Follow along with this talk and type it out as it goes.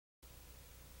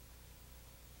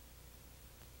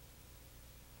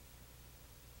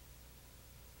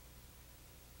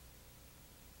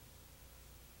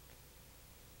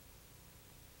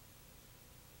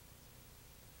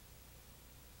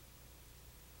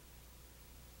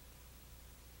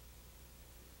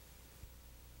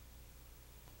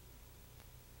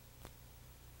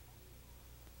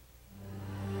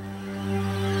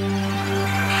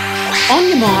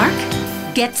mark,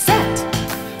 get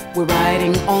set. We're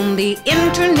riding on the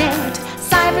internet,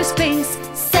 cyberspace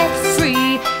set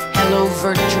free. Hello,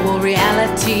 virtual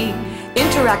reality.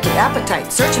 Interactive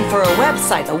appetite, searching for a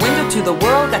website, a window to the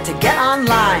world, got to get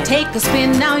online. Take a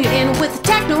spin, now you're in with the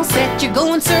techno set. You're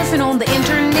going surfing on the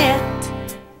internet.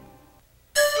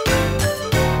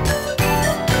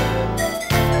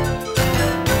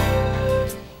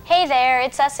 Hey there,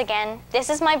 it's us again. This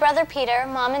is my brother Peter,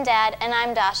 Mom and Dad, and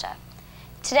I'm Dasha.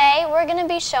 Today, we're going to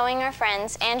be showing our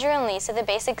friends Andrew and Lisa the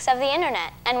basics of the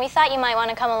internet, and we thought you might want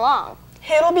to come along.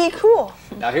 It'll be cool.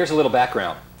 Now here's a little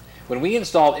background. When we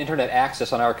installed internet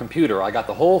access on our computer, I got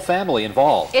the whole family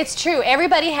involved. It's true.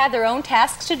 Everybody had their own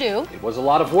tasks to do. It was a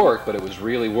lot of work, but it was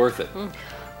really worth it.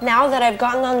 Now that I've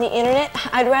gotten on the internet,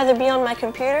 I'd rather be on my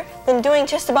computer than doing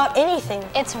just about anything.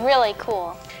 It's really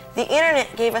cool. The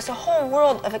internet gave us a whole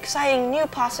world of exciting new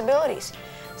possibilities.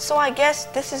 So I guess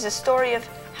this is a story of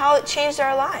how it changed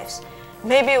our lives.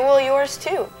 Maybe it will yours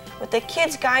too, with the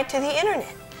Kid's Guide to the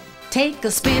Internet. Take a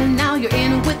spin, now you're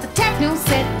in with the techno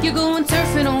set. You're going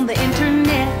surfing on the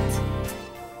internet.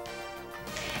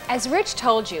 As Rich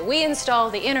told you, we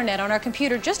installed the internet on our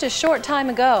computer just a short time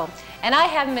ago, and I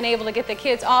haven't been able to get the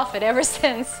kids off it ever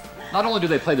since. Not only do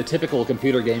they play the typical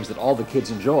computer games that all the kids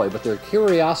enjoy, but their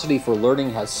curiosity for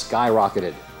learning has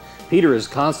skyrocketed. Peter is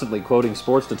constantly quoting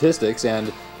sports statistics,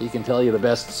 and he can tell you the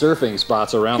best surfing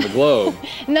spots around the globe.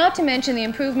 Not to mention the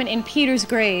improvement in Peter's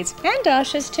grades, and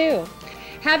Dasha's too.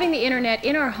 Having the internet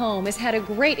in our home has had a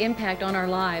great impact on our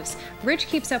lives. Rich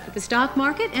keeps up with the stock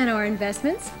market and our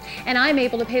investments, and I'm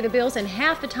able to pay the bills in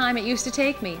half the time it used to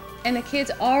take me. And the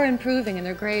kids are improving in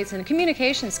their grades and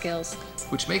communication skills.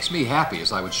 Which makes me happy,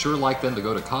 as I would sure like them to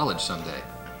go to college someday.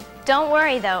 Don't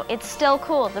worry though, it's still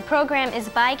cool. The program is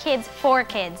by kids for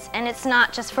kids, and it's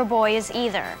not just for boys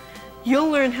either. You'll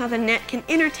learn how the net can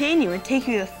entertain you and take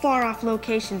you to far-off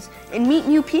locations and meet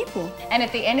new people. And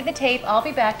at the end of the tape, I'll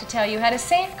be back to tell you how to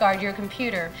safeguard your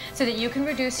computer so that you can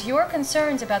reduce your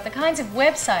concerns about the kinds of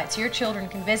websites your children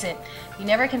can visit. You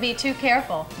never can be too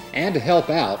careful. And to help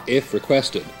out if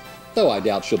requested, though I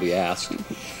doubt she'll be asked.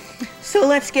 So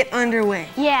let's get underway.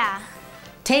 Yeah.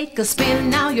 Take a spin,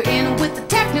 now you're in with the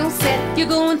techno set. You're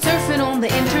going surfing on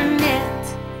the internet.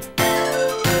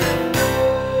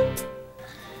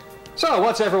 So,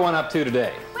 what's everyone up to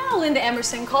today? Well, Linda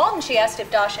Emerson called and she asked if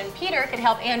Dasha and Peter could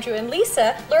help Andrew and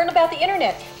Lisa learn about the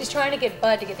internet. She's trying to get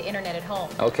Bud to get the internet at home.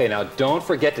 Okay, now don't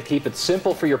forget to keep it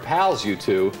simple for your pals, you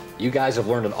two. You guys have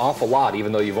learned an awful lot,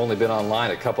 even though you've only been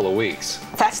online a couple of weeks.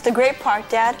 That's the great part,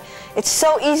 Dad. It's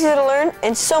so easy to learn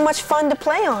and so much fun to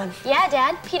play on. Yeah,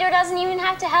 Dad. Peter doesn't even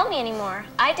have to help me anymore.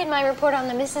 I did my report on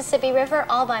the Mississippi River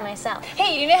all by myself.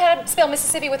 Hey, you know how to spell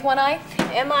Mississippi with one I?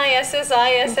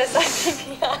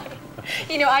 M-I-S-S-I-S-S-I-P-P-I.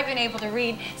 You know, I've been able to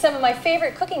read some of my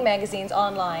favorite cooking magazines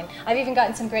online. I've even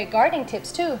gotten some great gardening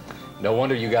tips, too. No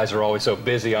wonder you guys are always so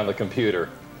busy on the computer.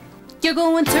 You're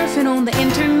going surfing on the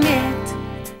internet.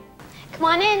 Come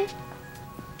on in.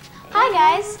 Hi,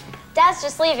 guys. Dad's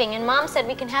just leaving, and Mom said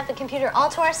we can have the computer all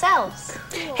to ourselves.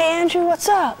 Hey, Andrew, what's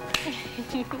up?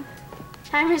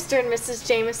 Hi, Mr. and Mrs.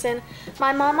 Jameson.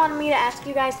 My mom wanted me to ask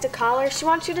you guys to call her. She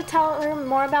wants you to tell her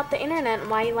more about the internet and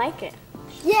why you like it.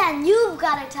 Yeah, and you've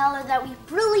got to tell her that we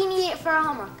really need it for our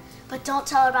homework. But don't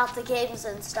tell her about the games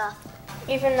and stuff.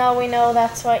 Even though we know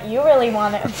that's what you really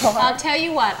want it for. I'll tell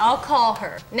you what, I'll call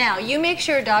her. Now, you make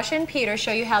sure Dasha and Peter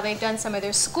show you how they've done some of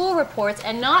their school reports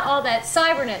and not all that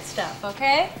cybernet stuff,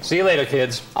 okay? See you later,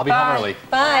 kids. I'll be home early.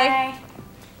 Bye.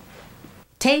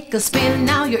 Take a spin,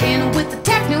 now you're in with the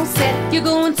techno set. You're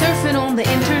going surfing on the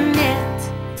internet.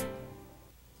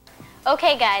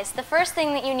 Okay, guys, the first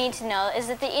thing that you need to know is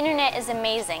that the internet is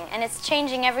amazing, and it's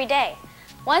changing every day.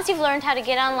 Once you've learned how to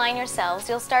get online yourselves,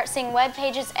 you'll start seeing web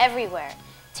pages everywhere.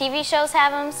 TV shows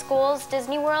have them, schools,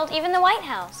 Disney World, even the White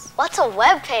House. What's a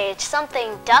web page?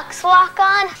 Something ducks walk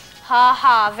on? Ha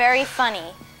ha, very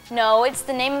funny. No, it's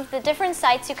the name of the different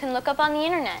sites you can look up on the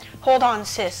internet. Hold on,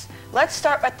 sis. Let's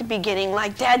start at the beginning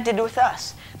like Dad did with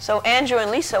us. So Andrew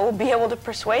and Lisa will be able to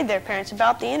persuade their parents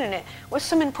about the internet with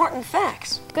some important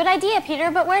facts. Good idea, Peter,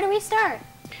 but where do we start?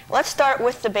 Let's start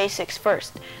with the basics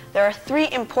first. There are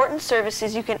 3 important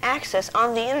services you can access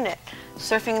on the internet.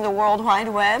 Surfing the World Wide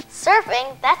Web.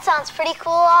 Surfing? That sounds pretty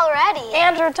cool already.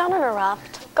 Andrew, don't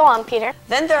interrupt. Go on, Peter.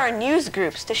 Then there are news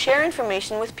groups to share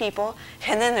information with people,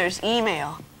 and then there's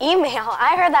email. Email?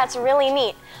 I heard that's really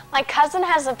neat. My cousin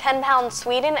has a pen pal in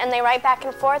Sweden, and they write back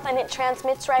and forth, and it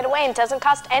transmits right away and doesn't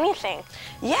cost anything.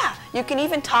 Yeah, you can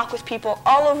even talk with people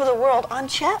all over the world on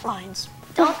chat lines.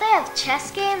 Don't they have chess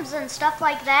games and stuff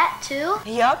like that, too?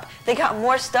 Yup, they got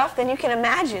more stuff than you can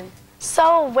imagine.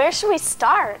 So, where should we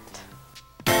start?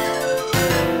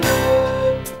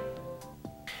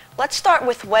 Let's start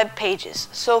with web pages.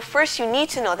 So first you need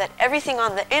to know that everything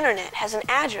on the internet has an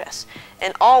address,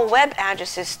 and all web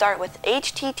addresses start with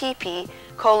http://.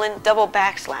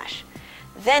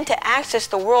 Then to access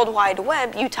the World Wide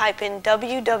Web, you type in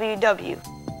www.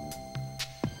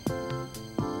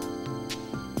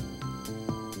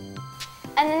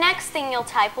 And the next thing you'll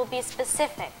type will be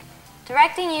specific,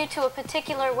 directing you to a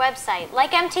particular website, like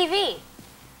MTV.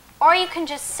 Or you can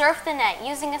just surf the net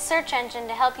using a search engine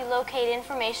to help you locate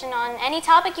information on any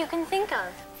topic you can think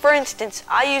of. For instance,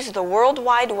 I used the World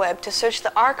Wide Web to search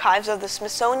the archives of the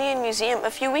Smithsonian Museum a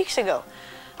few weeks ago.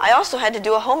 I also had to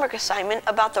do a homework assignment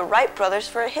about the Wright brothers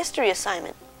for a history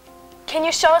assignment. Can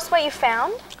you show us what you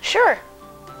found? Sure.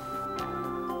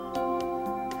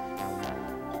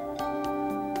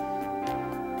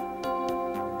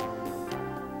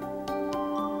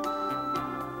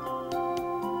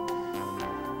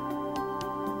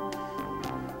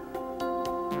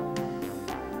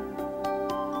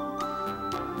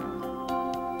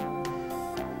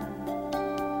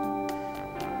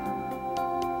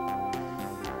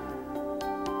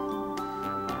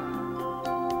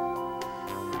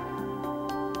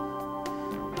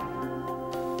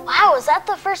 Wow, is that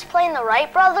the first plane the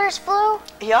Wright brothers flew?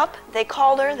 Yup, they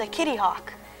called her the Kitty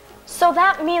Hawk. So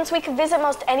that means we can visit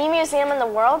most any museum in the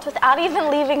world without even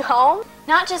leaving home?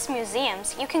 Not just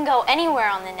museums, you can go anywhere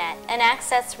on the net and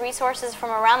access resources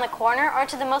from around the corner or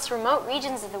to the most remote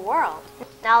regions of the world.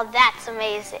 Now that's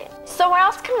amazing. So where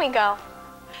else can we go?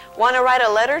 Want to write a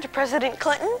letter to President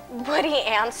Clinton? Would he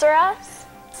answer us?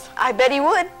 I bet he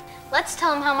would. Let's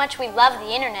tell him how much we love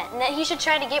the internet and that he should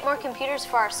try to get more computers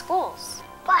for our schools.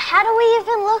 But how do we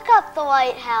even look up the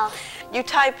White House? You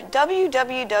type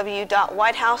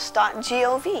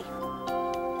www.whitehouse.gov.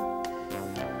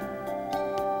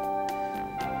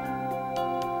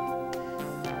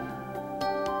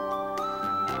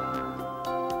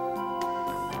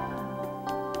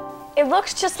 It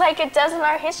looks just like it does in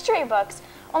our history books,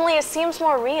 only it seems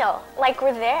more real, like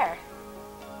we're there.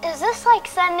 Is this like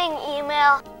sending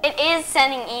email? It is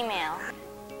sending email.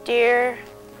 Dear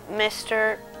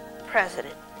Mr.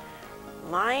 President,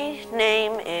 my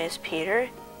name is Peter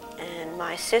and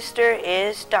my sister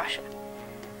is Dasha.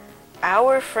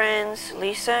 Our friends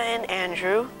Lisa and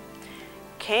Andrew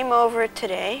came over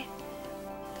today.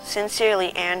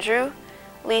 Sincerely, Andrew,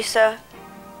 Lisa,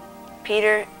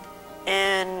 Peter,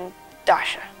 and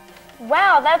Dasha.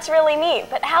 Wow, that's really neat,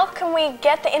 but how can we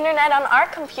get the internet on our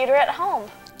computer at home?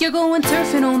 You're going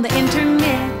surfing on the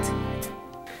internet.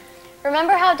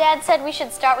 Remember how Dad said we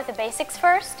should start with the basics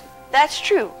first? That's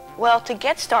true. Well, to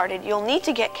get started, you'll need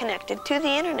to get connected to the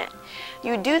internet.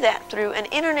 You do that through an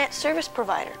internet service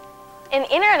provider. An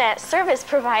internet service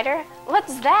provider?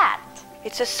 What's that?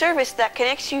 It's a service that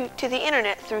connects you to the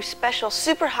internet through special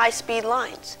super high-speed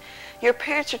lines. Your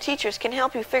parents or teachers can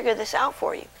help you figure this out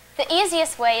for you. The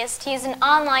easiest way is to use an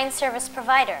online service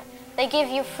provider. They give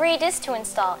you free disks to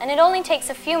install, and it only takes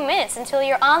a few minutes until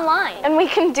you're online. And we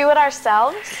can do it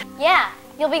ourselves? Yeah,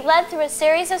 you'll be led through a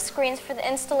series of screens for the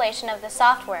installation of the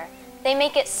software. They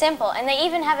make it simple, and they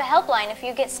even have a helpline if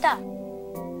you get stuck.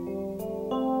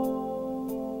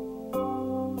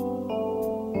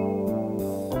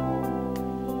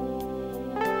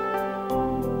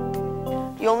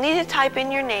 You'll need to type in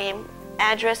your name,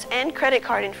 address, and credit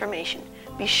card information.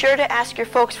 Be sure to ask your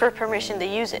folks for permission to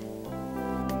use it.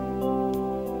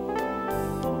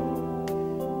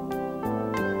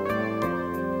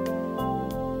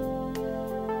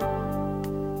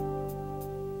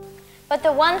 But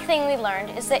the one thing we learned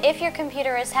is that if your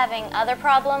computer is having other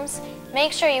problems,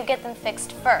 make sure you get them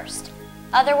fixed first.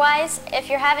 Otherwise, if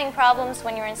you're having problems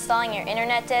when you're installing your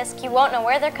internet disk, you won't know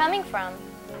where they're coming from.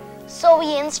 So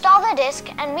we install the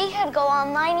disk and we could go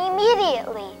online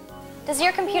immediately. Does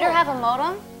your computer have a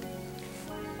modem?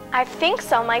 I think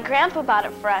so. My grandpa bought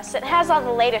it for us. It has all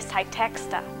the latest high-tech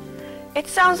stuff. It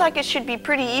sounds like it should be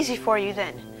pretty easy for you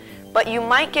then. But you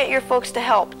might get your folks to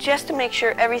help just to make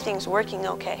sure everything's working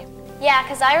okay. Yeah,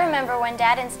 because I remember when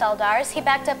Dad installed ours, he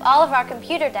backed up all of our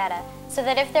computer data so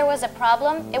that if there was a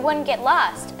problem, it wouldn't get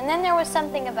lost. And then there was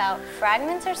something about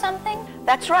fragments or something?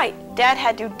 That's right. Dad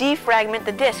had to defragment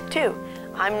the disk too.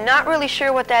 I'm not really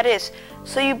sure what that is,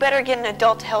 so you better get an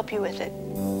adult to help you with it.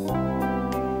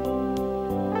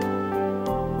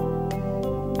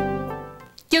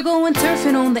 You're going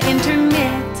surfing on the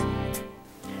internet.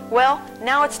 Well,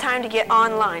 now it's time to get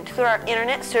online through our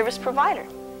internet service provider.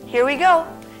 Here we go.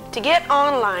 To get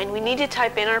online, we need to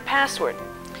type in our password.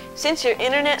 Since your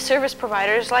internet service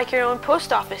provider is like your own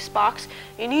post office box,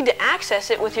 you need to access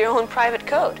it with your own private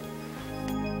code.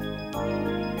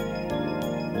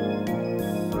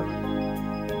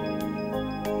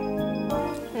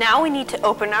 Now we need to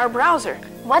open our browser.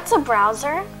 What's a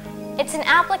browser? It's an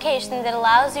application that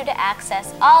allows you to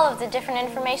access all of the different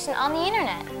information on the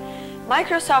internet.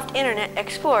 Microsoft Internet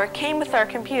Explorer came with our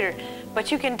computer,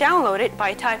 but you can download it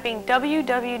by typing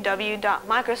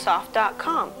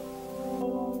www.microsoft.com.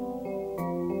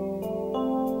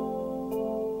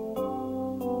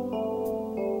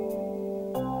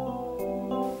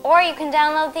 Or you can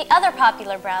download the other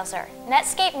popular browser,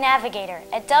 Netscape Navigator,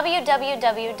 at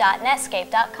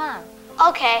www.netscape.com.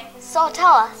 Okay, so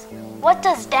tell us, what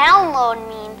does download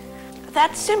mean?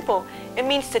 That's simple. It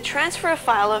means to transfer a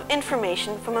file of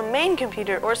information from a main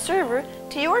computer or server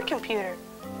to your computer.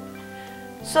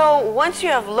 So once you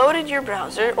have loaded your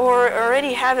browser or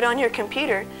already have it on your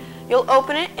computer, you'll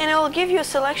open it and it will give you a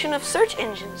selection of search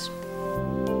engines.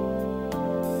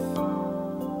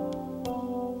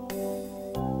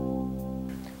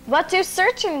 What do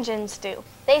search engines do?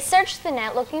 They search the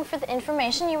net looking for the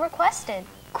information you requested.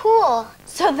 Cool.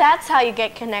 So that's how you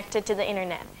get connected to the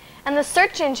internet. And the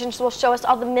search engines will show us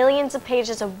all the millions of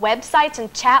pages of websites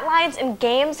and chat lines and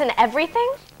games and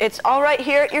everything? It's all right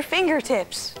here at your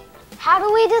fingertips. How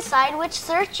do we decide which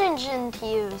search engine to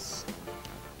use?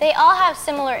 They all have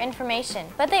similar information,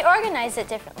 but they organize it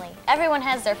differently. Everyone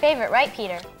has their favorite, right,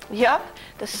 Peter? Yup,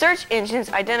 the search engines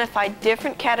identify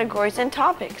different categories and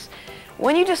topics.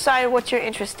 When you decide what you're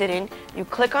interested in, you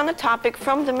click on the topic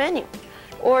from the menu,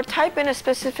 or type in a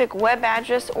specific web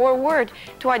address or word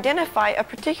to identify a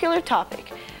particular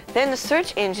topic. Then the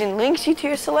search engine links you to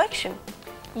your selection.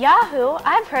 Yahoo,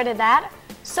 I've heard of that.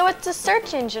 So it's a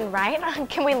search engine, right?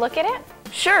 Can we look at it?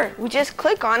 Sure, we just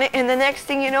click on it and the next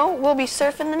thing you know, we'll be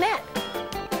surfing the net.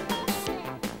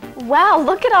 Wow,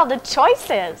 look at all the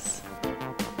choices.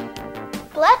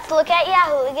 Let's look at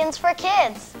Yahooligans for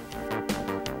Kids.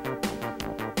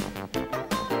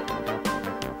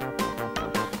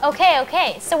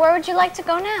 Okay, so where would you like to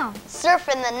go now?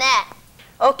 Surfing the net.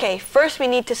 Okay, first we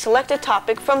need to select a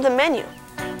topic from the menu.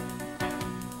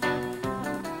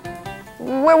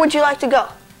 Where would you like to go?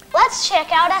 Let's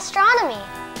check out astronomy.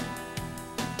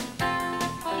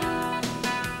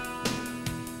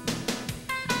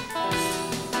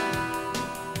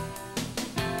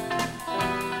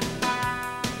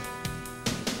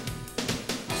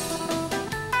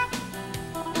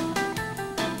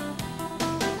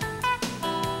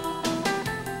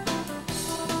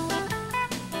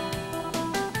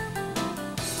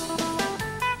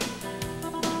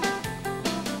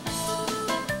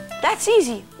 That's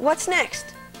easy. What's next?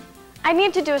 I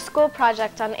need to do a school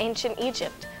project on ancient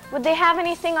Egypt. Would they have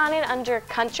anything on it under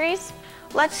countries?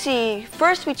 Let's see.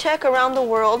 First we check around the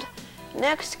world.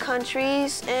 Next,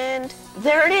 countries, and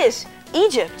there it is,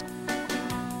 Egypt.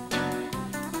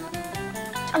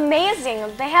 Amazing.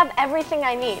 They have everything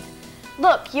I need.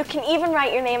 Look, you can even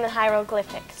write your name in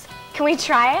hieroglyphics. Can we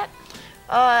try it?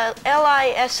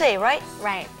 L-I-S-A, right?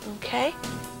 Right. Okay.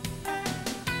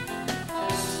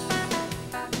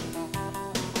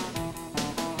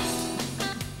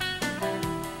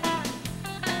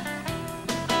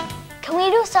 Can we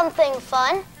do something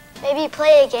fun? Maybe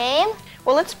play a game?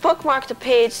 Well, let's bookmark the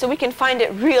page so we can find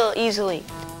it real easily.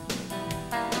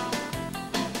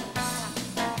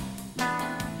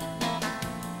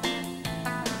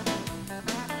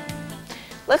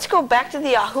 Let's go back to the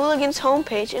Yahooligans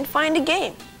homepage and find a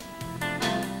game.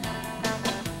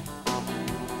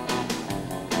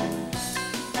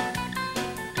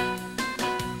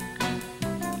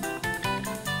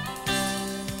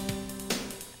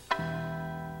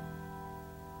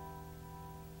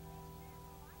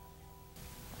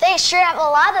 They sure have a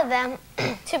lot of them.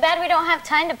 Too bad we don't have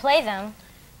time to play them.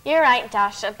 You're right,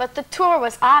 Dasha, but the tour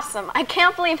was awesome. I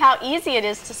can't believe how easy it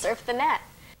is to surf the net.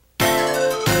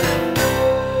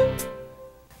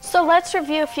 So let's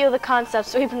review a few of the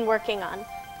concepts we've been working on,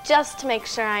 just to make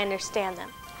sure I understand them.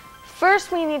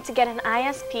 First, we need to get an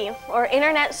ISP, or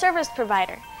Internet Service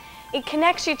Provider. It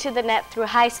connects you to the net through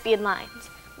high-speed lines.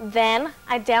 Then,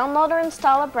 I download or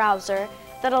install a browser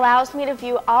that allows me to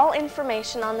view all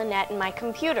information on the net in my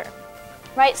computer.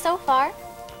 Right so far?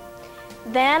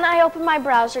 Then I open my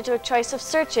browser to a choice of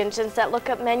search engines that look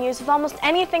up menus of almost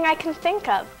anything I can think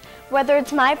of, whether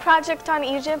it's my project on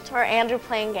Egypt or Andrew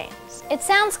playing games. It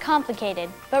sounds complicated,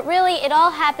 but really it all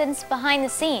happens behind the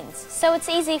scenes, so it's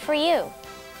easy for you.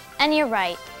 And you're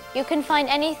right, you can find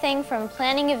anything from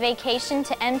planning a vacation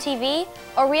to MTV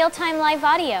or real-time live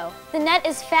audio. The net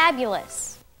is fabulous.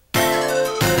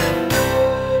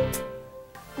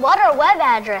 What are web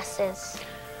addresses?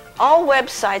 All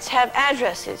websites have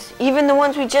addresses, even the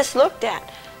ones we just looked at.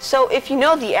 So if you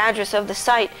know the address of the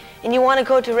site and you want to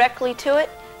go directly to it,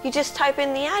 you just type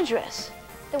in the address.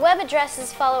 The web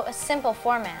addresses follow a simple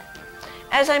format.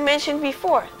 As I mentioned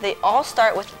before, they all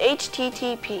start with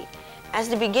HTTP as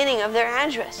the beginning of their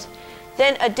address.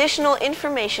 Then additional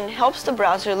information helps the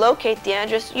browser locate the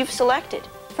address you've selected.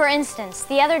 For instance,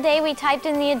 the other day we typed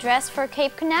in the address for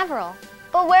Cape Canaveral.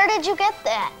 But where did you get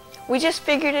that? We just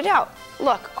figured it out.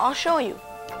 Look, I'll show you.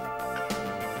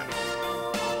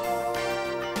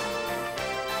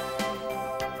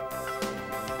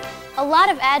 A lot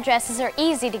of addresses are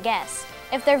easy to guess.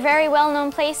 If they're very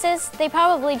well-known places, they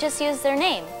probably just use their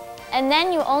name. And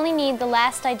then you only need the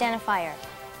last identifier.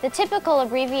 The typical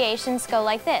abbreviations go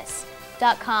like this: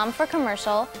 .com for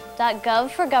commercial,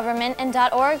 .gov for government, and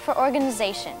 .org for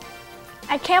organization.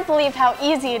 I can't believe how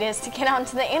easy it is to get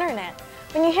onto the internet.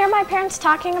 When you hear my parents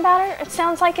talking about it, it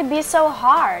sounds like it'd be so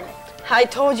hard. I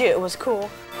told you it was cool.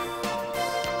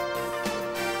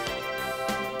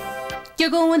 You're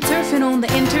going surfing on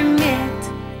the internet.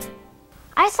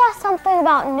 I saw something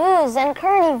about news and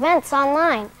current events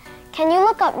online. Can you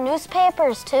look up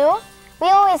newspapers too? We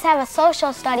always have a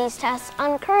social studies test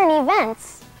on current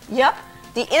events. Yup,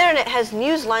 the internet has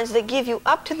news lines that give you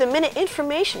up-to-the-minute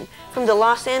information from the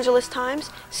Los Angeles Times,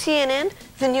 CNN,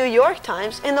 the New York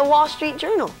Times, and the Wall Street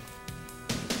Journal.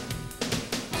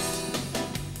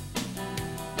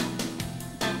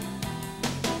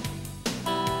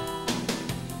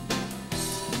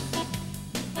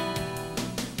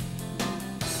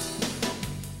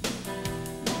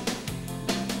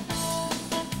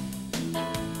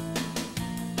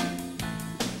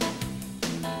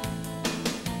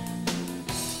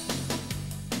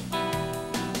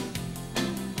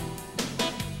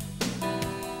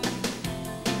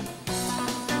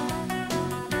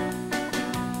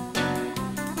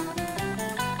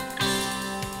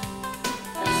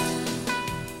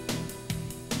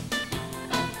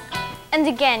 And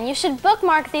again, you should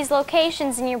bookmark these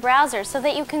locations in your browser so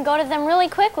that you can go to them really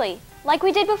quickly, like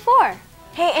we did before.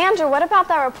 Hey Andrew, what about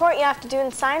that report you have to do in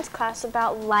science class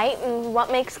about light and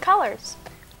what makes colors?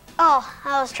 Oh,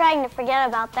 I was trying to forget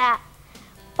about that.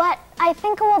 But I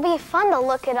think it will be fun to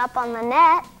look it up on the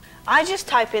net. I just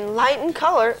type in light and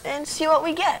color and see what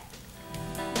we get.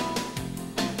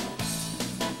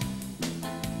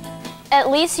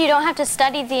 At least you don't have to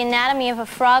study the anatomy of a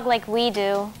frog like we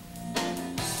do.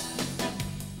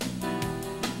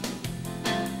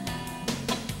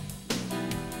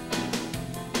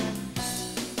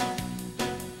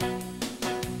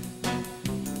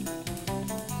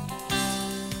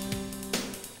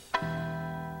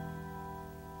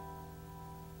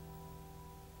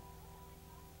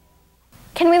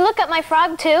 Can we look up my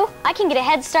frog too? I can get a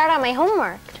head start on my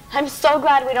homework. I'm so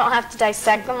glad we don't have to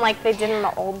dissect them like they did in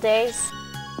the old days.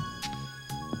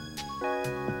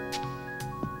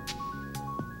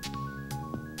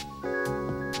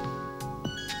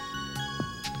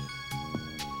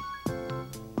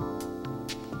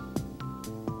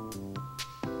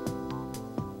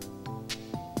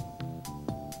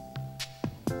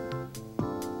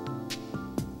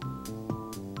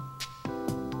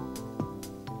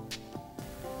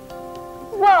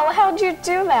 Whoa, how'd you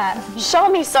do that? Show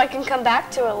me so I can come back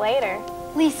to it later.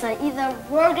 Lisa, either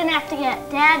we're gonna have to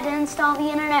get Dad to install the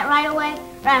internet right away,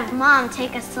 or have Mom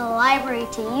take us to the library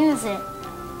to use it.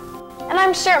 And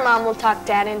I'm sure Mom will talk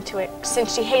Dad into it,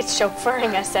 since she hates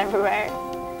chauffeuring us everywhere.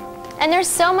 And there's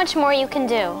so much more you can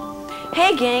do.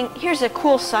 Hey gang, here's a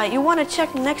cool site you want to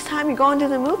check next time you're going to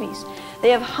the movies. They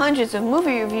have hundreds of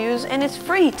movie reviews and it's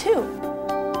free too.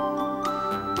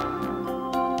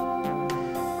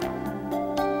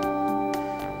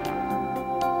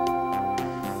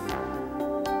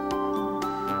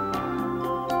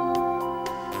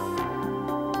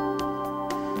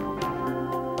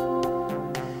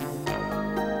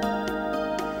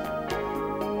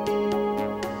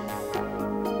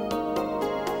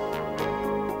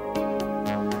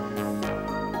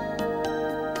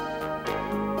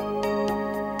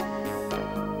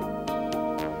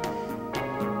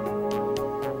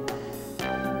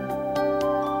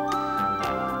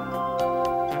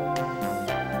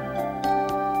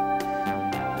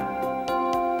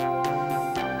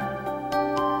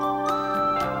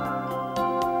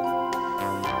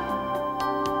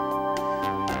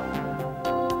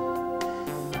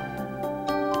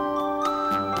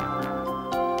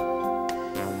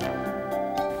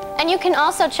 And you can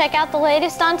also check out the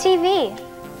latest on TV.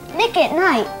 Nick at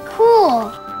Night,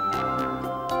 cool.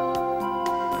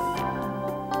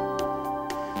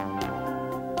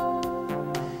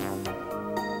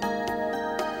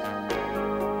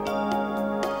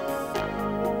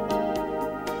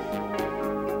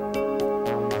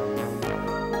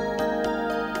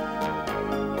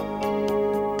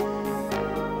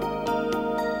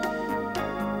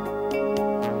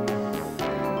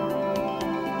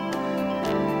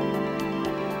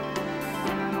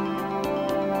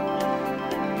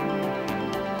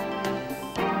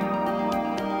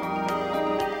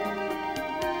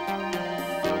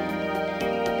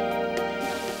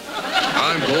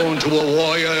 ain't going to a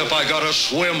warrior if I gotta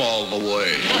swim all the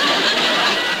way.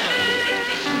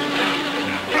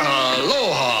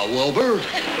 Aloha, Wilbur. Look,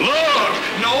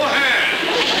 no hand.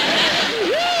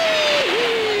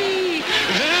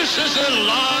 This is a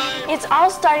lie. It's all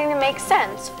starting to make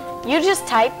sense. You just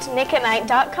typed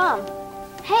nickatnight.com.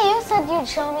 Hey, you said you'd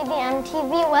show me the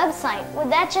MTV website.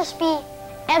 Would that just be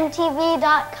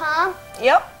mtv.com?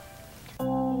 Yep.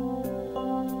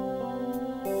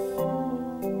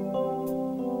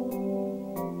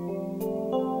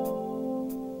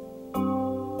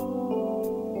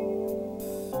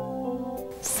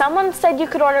 Someone said you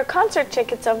could order concert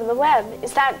tickets over the web.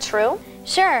 Is that true?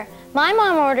 Sure. My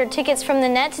mom ordered tickets from the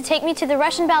net to take me to the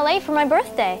Russian ballet for my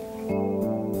birthday.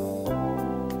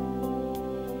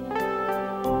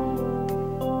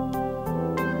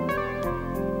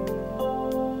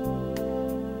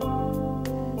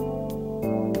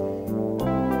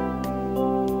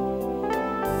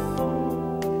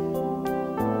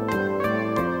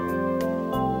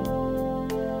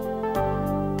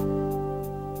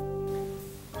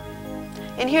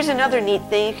 And here's another neat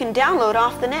thing you can download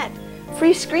off the net.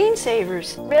 Free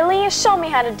screensavers. Really? Show me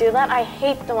how to do that. I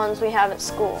hate the ones we have at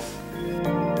school.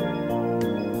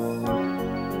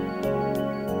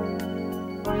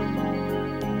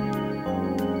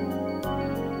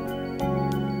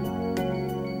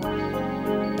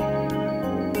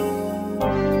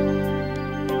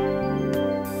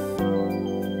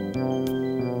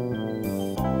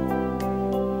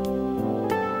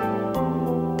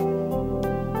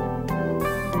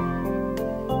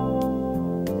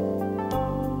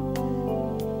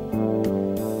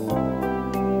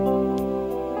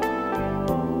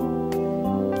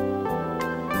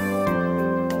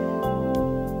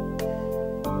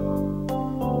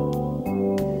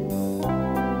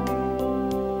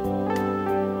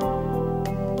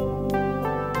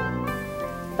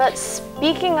 But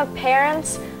speaking of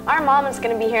parents, our mom is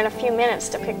going to be here in a few minutes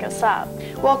to pick us up.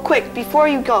 Well, quick, before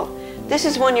you go, this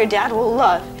is one your dad will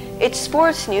love. It's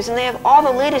sports news, and they have all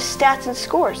the latest stats and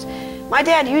scores. My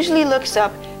dad usually looks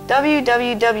up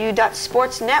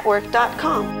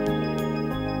www.sportsnetwork.com.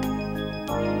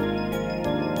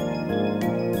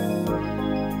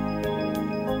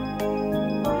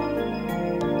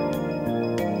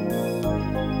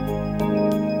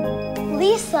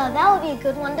 Lisa, that would be a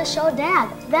good one to show Dad.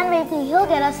 Then maybe he'll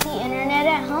get us the internet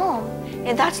at home.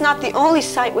 And that's not the only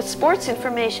site with sports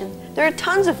information. There are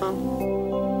tons of them.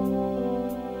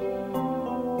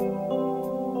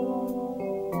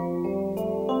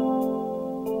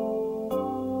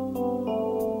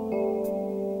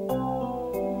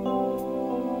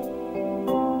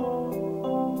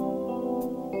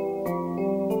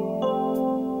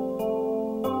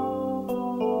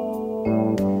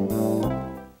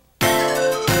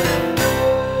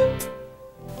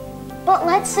 But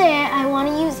let's say I want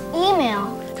to use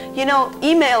email. You know,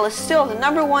 email is still the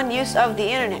 #1 use of the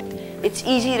internet. It's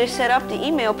easy to set up the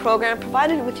email program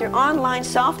provided with your online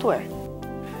software.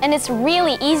 And it's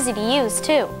really easy to use,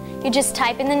 too. You just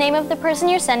type in the name of the person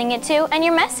you're sending it to and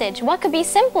your message. What could be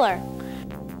simpler?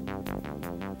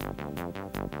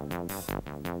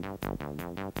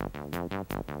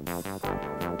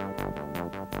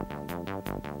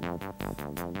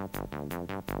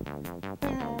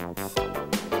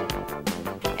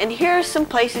 And here are some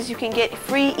places you can get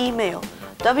free email: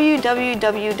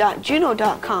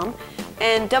 www.juno.com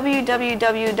and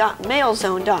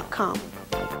www.mailzone.com.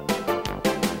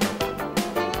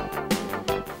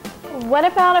 What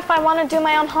about if I want to do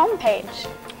my own homepage?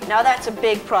 Now that's a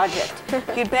big project.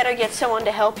 You'd better get someone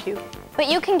to help you. But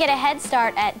you can get a head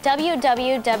start at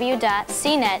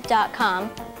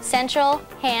www.cnet.com, Central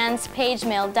Hands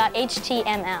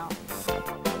PageMail.html.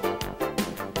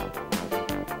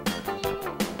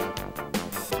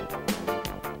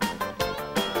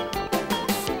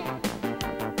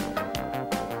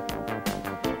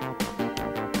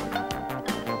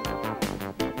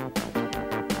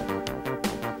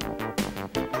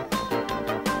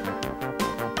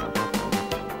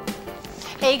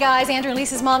 Hey guys, Andrew and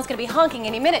Lisa's mom's gonna be honking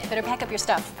any minute. Better pack up your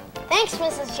stuff. Thanks,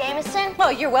 Mrs. Jameson. Oh,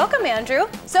 you're welcome, Andrew.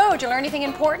 So, did you learn anything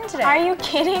important today? Are you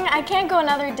kidding? I can't go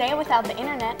another day without the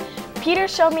internet. Peter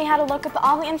showed me how to look up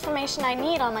all the information I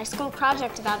need on my school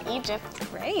project about Egypt.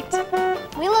 Great.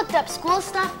 We looked up school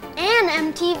stuff and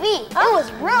MTV. It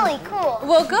was really cool.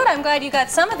 Well, good. I'm glad you got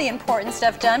some of the important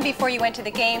stuff done before you went to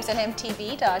the games at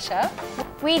MTV, Dasha.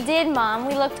 We did, Mom.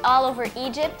 We looked all over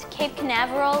Egypt, Cape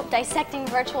Canaveral, dissecting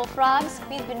virtual frogs.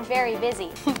 We've been very busy.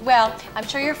 Well, I'm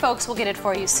sure your folks will get it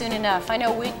for you soon enough. I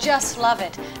know we just love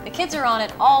it. The kids are on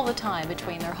it all the time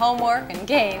between their homework and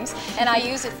games, and I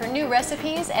use it for new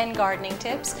recipes and gardening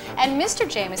tips. And Mr.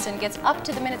 Jameson gets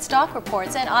up-to-the-minute stock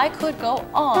reports, and I could go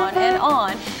on and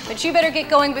on. But you better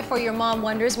get going before your mom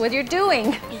wonders what you're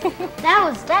doing. That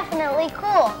was definitely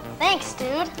cool. Thanks,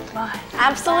 dude.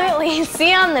 Absolutely. See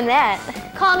you on the net.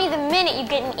 Call me the minute you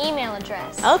get an email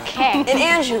address. Okay. And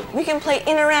Andrew, we can play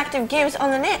interactive games on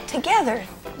the net together.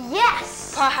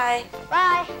 Yes. Bye.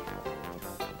 Bye.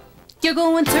 You're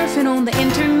going surfing on the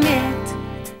internet.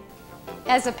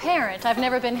 As a parent, I've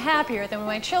never been happier than when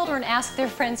my children ask their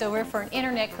friends over for an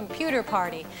internet computer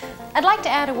party. I'd like to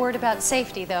add a word about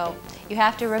safety, though. You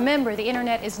have to remember the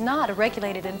internet is not a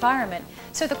regulated environment,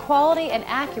 so the quality and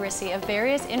accuracy of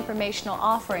various informational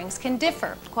offerings can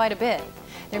differ quite a bit.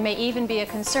 There may even be a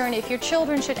concern if your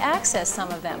children should access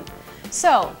some of them.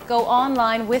 So, go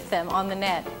online with them on the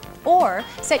net. Or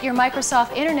set your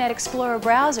Microsoft Internet Explorer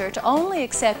browser to only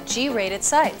accept G-rated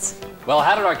sites. Well,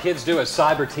 how did our kids do as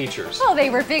cyber teachers? Oh,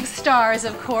 they were big stars,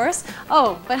 of course.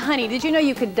 Oh, but honey, did you know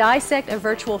you could dissect a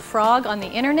virtual frog on the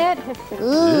internet?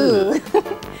 Ooh.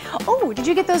 Oh, did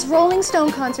you get those Rolling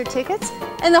Stone concert tickets?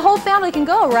 And the whole family can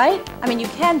go, right? I mean, you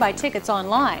can buy tickets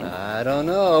online. I don't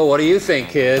know. What do you think,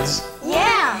 kids?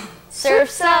 Yeah.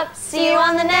 Surf's up. See you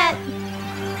on the net.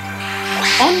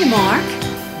 On your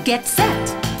mark, get set.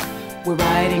 We're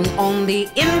riding on the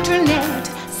internet.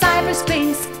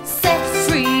 Cyberspace set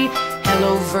free.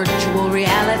 Hello, virtual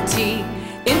reality.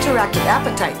 Interactive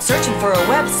appetite, searching for a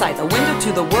website, a window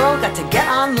to the world, got to get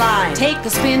online. Take a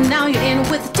spin, now you're in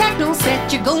with the techno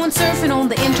set. You're going surfing on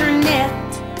the internet.